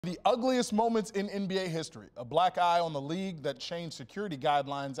The ugliest moments in NBA history, a black eye on the league that changed security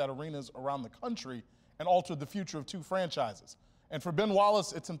guidelines at arenas around the country and altered the future of two franchises. And for Ben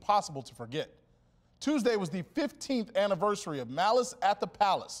Wallace, it's impossible to forget. Tuesday was the 15th anniversary of Malice at the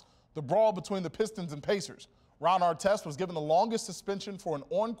Palace, the brawl between the Pistons and Pacers. Ron Artest was given the longest suspension for an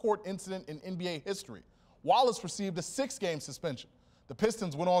on-court incident in NBA history. Wallace received a 6-game suspension. The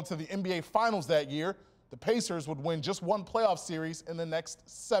Pistons went on to the NBA Finals that year. The Pacers would win just one playoff series in the next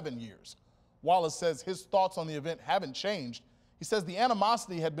 7 years. Wallace says his thoughts on the event haven't changed. He says the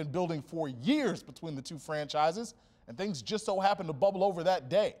animosity had been building for years between the two franchises, and things just so happened to bubble over that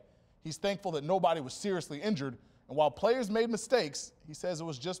day. He's thankful that nobody was seriously injured, and while players made mistakes, he says it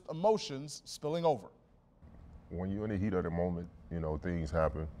was just emotions spilling over. When you're in the heat of the moment, things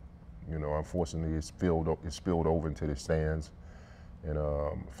happen. Unfortunately, it spilled over into the stands, and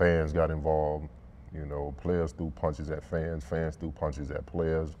fans got involved. Players threw punches at fans, fans threw punches at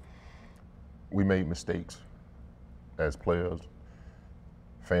players. We made mistakes as players.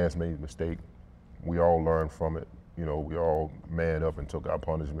 Fans made a mistake. We all learned from it. We all manned up and took our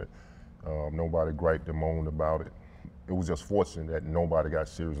punishment. Nobody griped and moaned about it. It was just fortunate that nobody got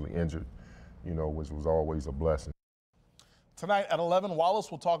seriously injured, which was always a blessing. Tonight at 11,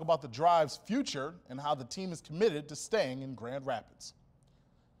 Wallace will talk about the Drive's future and how the team is committed to staying in Grand Rapids.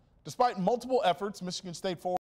 Despite multiple efforts, Michigan State forward